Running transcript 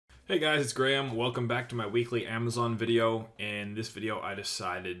Hey guys, it's Graham. Welcome back to my weekly Amazon video. In this video, I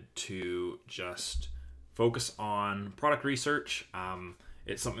decided to just focus on product research.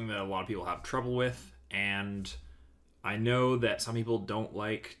 It's something that a lot of people have trouble with, and I know that some people don't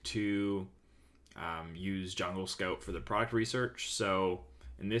like to use Jungle Scout for the product research. So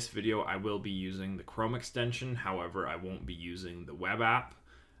in this video, I will be using the Chrome extension. However, I won't be using the web app.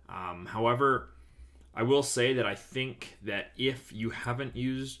 However, I will say that I think that if you haven't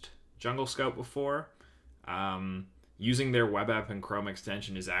used Jungle Scout before, using their web app and Chrome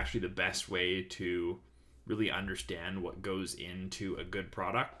extension is actually the best way to really understand what goes into a good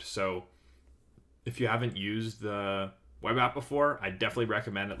product. So if you haven't used the web app before, I definitely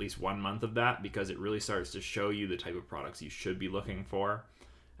recommend at least 1 month of that, because it really starts to show you the type of products you should be looking for.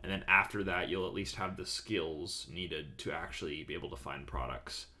 And then after that, you'll at least have the skills needed to actually be able to find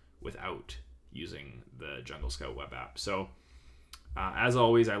products without using the Jungle Scout web app. So as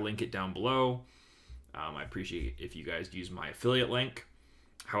always, I link it down below. I appreciate if you guys use my affiliate link.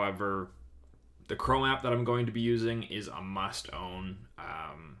 However, the Chrome app that I'm going to be using is a must-own.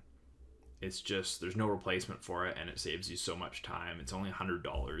 It's just, there's no replacement for it, and it saves you so much time. It's only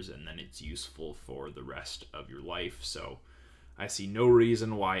 $100, and then it's useful for the rest of your life. So I see no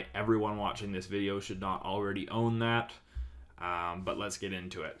reason why everyone watching this video should not already own that. But let's get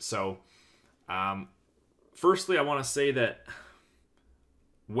into it. So firstly, I want to say that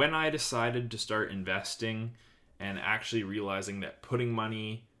when I decided to start investing and actually realizing that putting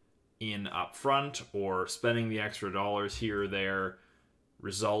money in upfront or spending the extra dollars here or there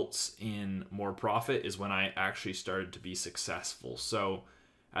results in more profit is when I actually started to be successful. So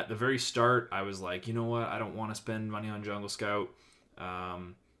at the very start, I was like, you know what? I don't want to spend money on Jungle Scout. I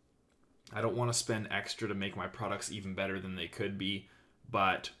don't want to spend extra to make my products even better than they could be.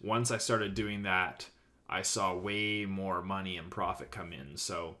 But once I started doing that, I saw way more money and profit come in.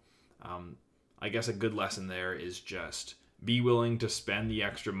 So I guess a good lesson there is just be willing to spend the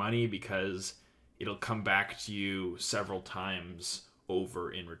extra money, because it'll come back to you several times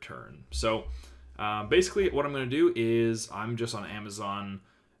over in return. So basically what I'm going to do is I'm just on Amazon.co.uk.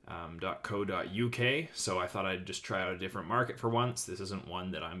 So I thought I'd just try out a different market for once. This isn't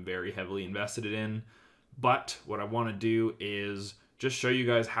one that I'm very heavily invested in. But what I want to do is just show you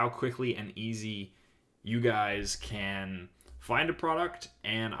guys how quickly and easy you guys can find a product,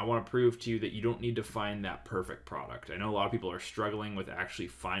 and I want to prove to you that you don't need to find that perfect product. I know a lot of people are struggling with actually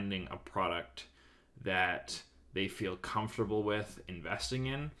finding a product that they feel comfortable with investing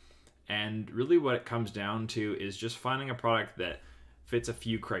in, and really what it comes down to is just finding a product that fits a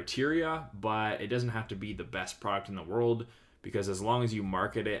few criteria, but it doesn't have to be the best product in the world, because as long as you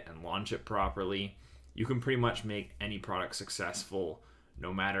market it and launch it properly, you can pretty much make any product successful,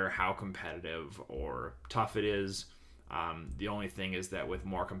 no matter how competitive or tough it is. The only thing is that with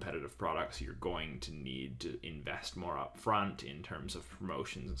more competitive products, you're going to need to invest more upfront in terms of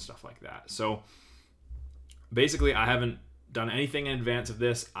promotions and stuff like that. So basically, I haven't done anything in advance of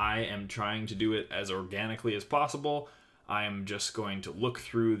this. I am trying to do it as organically as possible. I am just going to look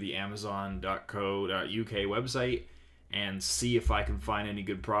through the Amazon.co.uk website and see if I can find any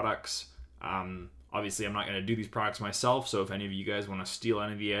good products. Obviously, I'm not going to do these products myself, so if any of you guys want to steal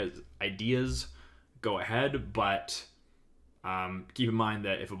any of the ideas, go ahead. But keep in mind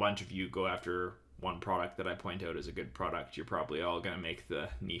that if a bunch of you go after one product that I point out as a good product, you're probably all going to make the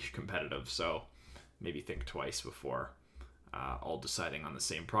niche competitive. So maybe think twice before all deciding on the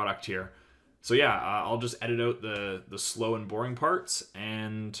same product here. So yeah, I'll just edit out the slow and boring parts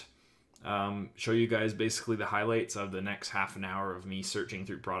and show you guys basically the highlights of the next half an hour of me searching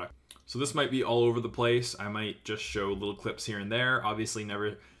through products. So this might be all over the place. I might just show little clips here and there. Obviously,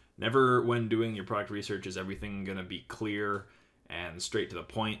 never when doing your product research is everything going to be clear and straight to the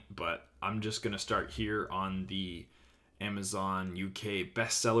point, but I'm just going to start here on the Amazon UK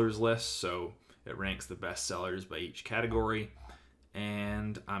bestsellers list. So it ranks the best sellers by each category.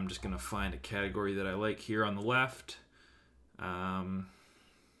 And I'm just going to find a category that I like here on the left.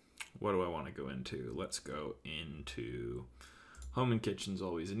 What do I want to go into? Let's go into home and kitchen's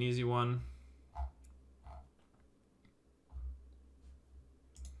always an easy one.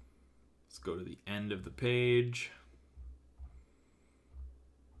 Let's go to the end of the page.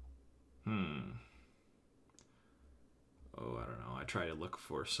 Oh, I don't know. I try to look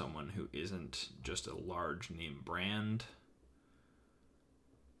for someone who isn't just a large name brand.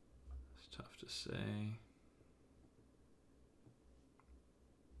 It's tough to say.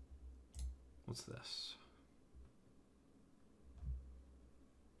 What's this?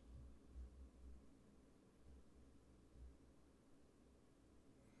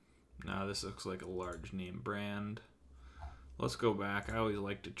 Now this looks like a large name brand. Let's go back. I always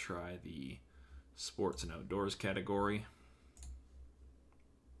like to try the sports and outdoors category.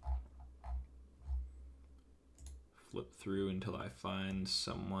 Flip through until I find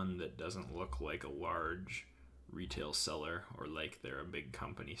someone that doesn't look like a large retail seller or like they're a big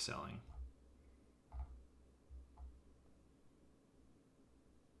company selling.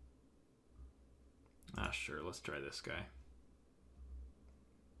 Sure, let's try this guy.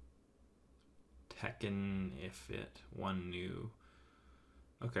 Tekken If It, one new.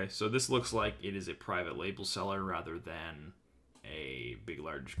 Okay, so this looks like it is a private label seller rather than a big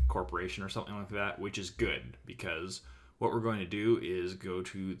large corporation or something like that, which is good because what we're going to do is go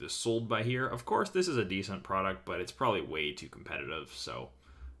to the sold by here. Of course, this is a decent product, but it's probably way too competitive, so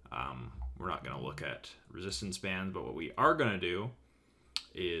we're not going to look at resistance bands. But what we are going to do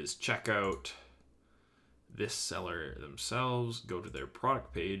is check out this seller themselves, go to their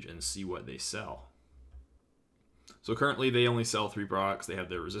product page, and see what they sell. So currently they only sell 3 products. They have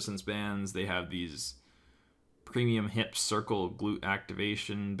their resistance bands. They have these premium hip circle glute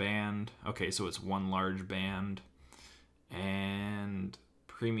activation band. Okay, so it's one large band. And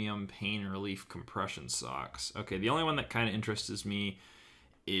premium pain relief compression socks. Okay, the only one that kind of interests me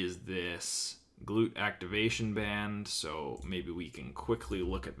is this glute activation band. So maybe we can quickly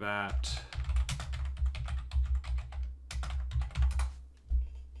look at that.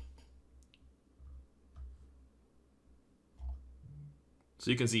 So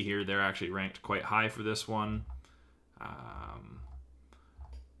you can see here they're actually ranked quite high for this one.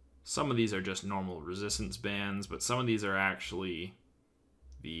 Some of these are just normal resistance bands, but some of these are actually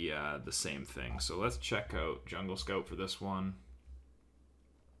the same thing. So let's check out Jungle Scout for this one.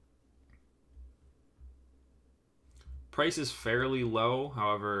 Price is fairly low.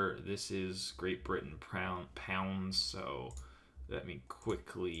 However, this is Great Britain pounds, so let me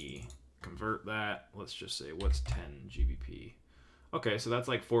quickly convert that. Let's just say what's 10 GBP. Okay, so that's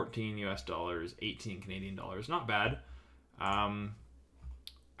like 14 US dollars, 18 Canadian dollars. Not bad.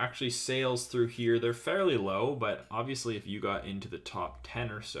 Actually, sales through here, they're fairly low, but obviously if you got into the top 10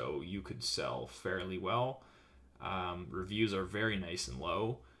 or so, you could sell fairly well. Reviews are very nice and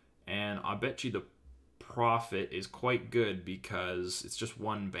low, and I bet you the profit is quite good because it's just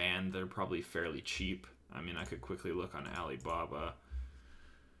one band. They're probably fairly cheap. I mean, I could quickly look on Alibaba.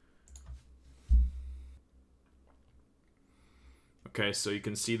 Okay, so you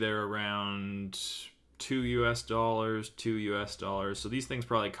can see they're around $2 US, $2 US. So these things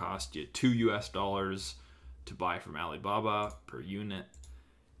probably cost you $2 US to buy from Alibaba per unit.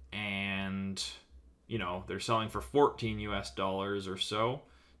 And, you know, they're selling for $14 US or so,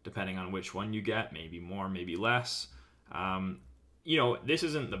 depending on which one you get, maybe more, maybe less. You know, this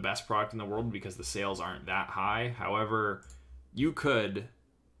isn't the best product in the world because the sales aren't that high. However, you could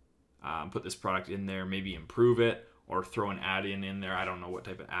put this product in there, maybe improve it, or throw an add-in in there. I don't know what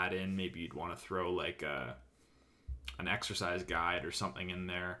type of add-in. Maybe you'd want to throw like an exercise guide or something in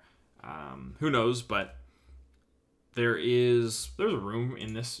there. Who knows? But there's a room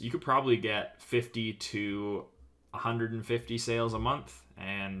in this. You could probably get 50 to 150 sales a month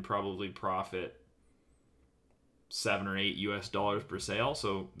and probably profit $7 or $8 US per sale.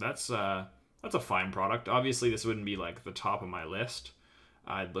 So that's a fine product. Obviously, this wouldn't be like the top of my list.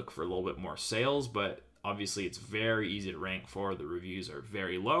 I'd look for a little bit more sales, but obviously it's very easy to rank for. The reviews are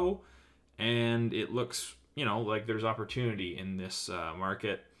very low, and it looks, you know, like there's opportunity in this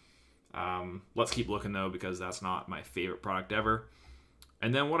market. Let's keep looking though, because that's not my favorite product ever.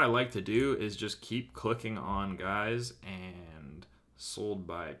 And then what I like to do is just keep clicking on guys and sold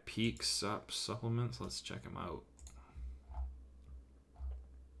by Peak supplements. Let's check them out.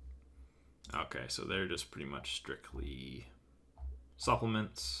 Okay, so they're just pretty much strictly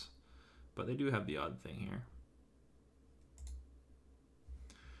supplements, but they do have the odd thing here.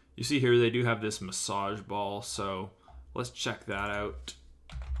 You see here they do have this massage ball, so let's check that out.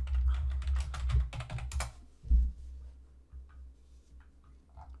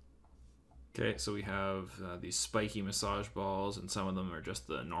 Okay, so we have these spiky massage balls, and some of them are just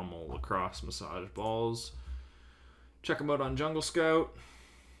the normal lacrosse massage balls. Check them out on Jungle Scout.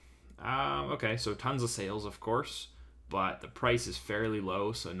 Okay, so tons of sales, of course, but the price is fairly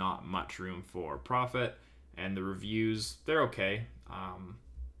low, so not much room for profit. And the reviews, they're okay.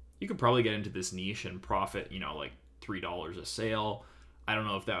 You could probably get into this niche and profit, you know, like $3 a sale. I don't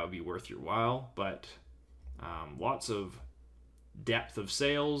know if that would be worth your while, but lots of depth of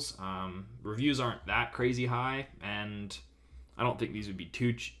sales. Reviews aren't that crazy high, and I don't think these would be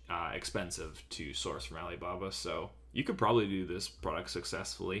too expensive to source from Alibaba, so you could probably do this product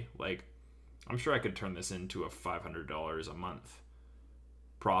successfully. Like, I'm sure I could turn this into a $500 a month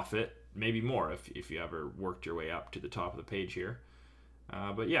profit maybe more if you ever worked your way up to the top of the page here.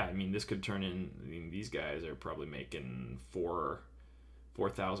 But yeah, I mean, this could turn in. I mean, these guys are probably making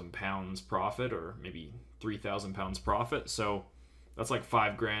 £4,000 profit, or maybe £3,000 profit. So that's like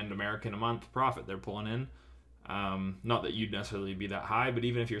 $5,000 American a month profit they're pulling in. Not that you'd necessarily be that high, but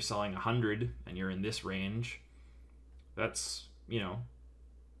even if you're selling 100 and you're in this range, that's, you know,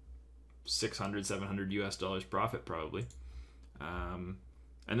 600, 700 US dollars profit probably.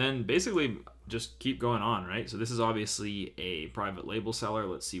 And then basically just keep going on, right? So this is obviously a private label seller.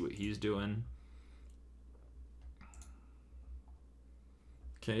 Let's see what he's doing.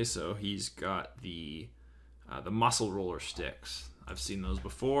 Okay, so he's got the muscle roller sticks. I've seen those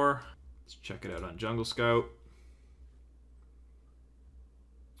before. Let's check it out on Jungle Scout.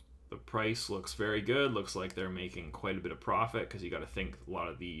 The price looks very good. Looks like they're making quite a bit of profit, because you got to think a lot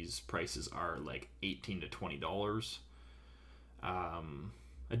of these prices are like $18 to $20. A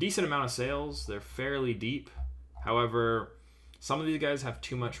decent amount of sales. They're fairly deep. However, some of these guys have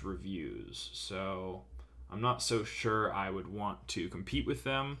too much reviews, so I'm not so sure I would want to compete with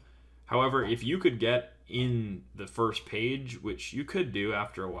them. However, if you could get in the first page, which you could do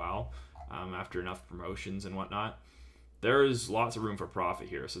after a while, after enough promotions and whatnot, there is lots of room for profit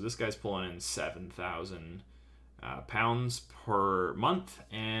here. So this guy's pulling in £7,000 per month,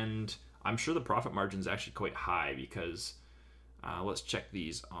 and I'm sure the profit margin is actually quite high, because let's check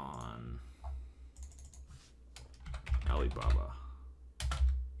these on Alibaba.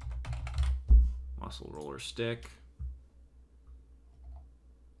 Muscle roller stick.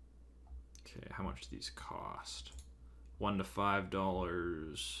 Okay, how much do these cost? $1 to $5,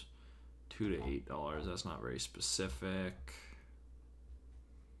 $2 to $8. That's not very specific.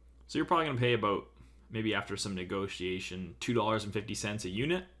 So you're probably gonna pay about, maybe after some negotiation, $2.50 a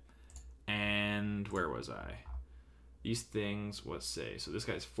unit. And where was I? These things, let's say, so this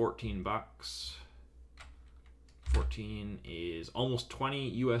guy's 14 bucks. 14 is almost 20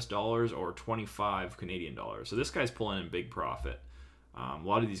 US dollars, or 25 Canadian dollars. So this guy's pulling in big profit. A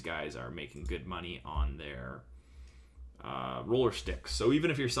lot of these guys are making good money on their roller sticks. So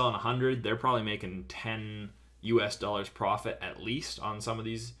even if you're selling 100, they're probably making 10 US dollars profit at least on some of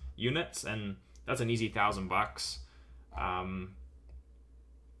these units, and that's an easy $1,000.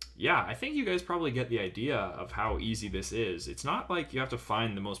 Yeah, I think you guys probably get the idea of how easy this is. It's not like you have to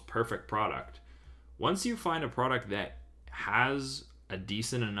find the most perfect product. Once you find a product that has a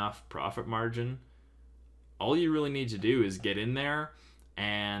decent enough profit margin, all you really need to do is get in there,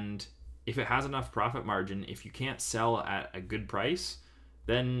 and if it has enough profit margin, if you can't sell at a good price,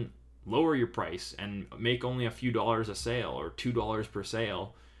 then lower your price and make only a few dollars a sale, or $2 per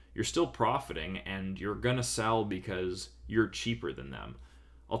sale. You're still profiting, and you're gonna sell because you're cheaper than them.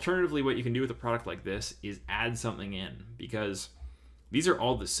 Alternatively, what you can do with a product like this is add something in, because these are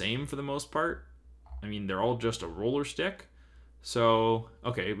all the same for the most part. I mean, they're all just a roller stick. So,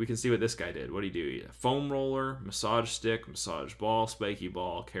 okay, we can see what this guy did. What did he do? Foam roller, massage stick, massage ball, spiky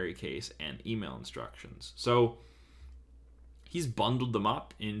ball, carry case, and email instructions. So he's bundled them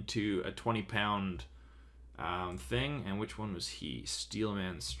up into a 20-pound thing. And which one was he?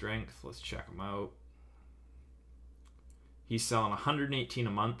 Steelman Strength. Let's check him out. He's selling 118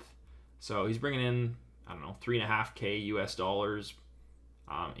 a month. So he's bringing in, I don't know, 3.5K US dollars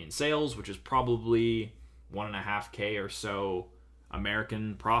in sales, which is probably 1.5K or so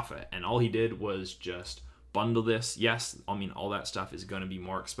American profit. And all he did was just bundle this. Yes, I mean, all that stuff is going to be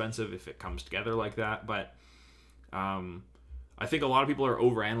more expensive if it comes together like that, but I think a lot of people are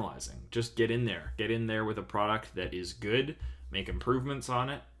overanalyzing. Just get in there with a product that is good, make improvements on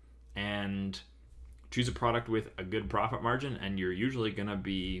it, and choose a product with a good profit margin, and you're usually going to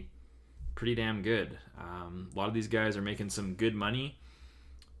be pretty damn good. A lot of these guys are making some good money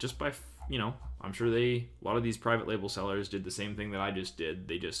just by, you know, I'm sure a lot of these private label sellers did the same thing that I just did.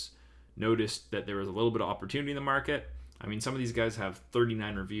 They just noticed that there was a little bit of opportunity in the market. I mean, some of these guys have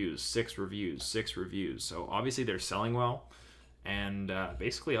 39 reviews, 6 reviews, 6 reviews. So obviously they're selling well. And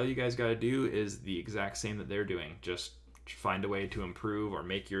basically all you guys got to do is the exact same that they're doing. Just find a way to improve or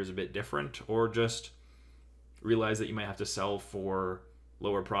make yours a bit different, or just realize that you might have to sell for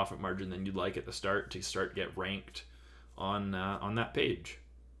lower profit margin than you'd like at the start to start get ranked on that page.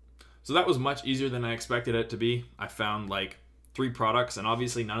 So that was much easier than I expected it to be. I found like 3 products, and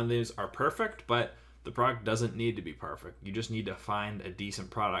obviously none of these are perfect, but the product doesn't need to be perfect. You just need to find a decent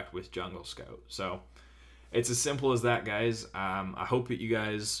product with Jungle Scout. So it's as simple as that, guys. I hope that you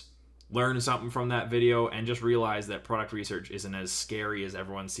guys learned something from that video and just realize that product research isn't as scary as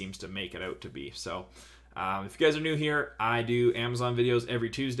everyone seems to make it out to be. So if you guys are new here, I do Amazon videos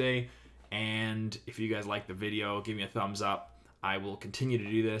every Tuesday, and if you guys like the video, give me a thumbs up. I will continue to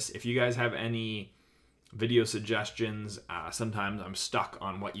do this. If you guys have any video suggestions, sometimes I'm stuck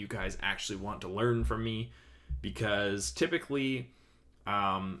on what you guys actually want to learn from me, because typically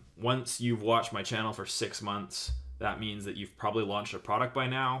once you've watched my channel for 6 months, that means that you've probably launched a product by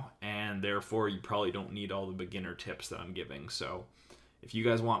now, and therefore you probably don't need all the beginner tips that I'm giving. So if you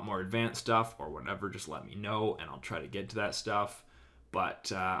guys want more advanced stuff or whatever, just let me know and I'll try to get to that stuff.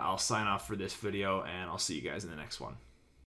 But I'll sign off for this video, and I'll see you guys in the next one.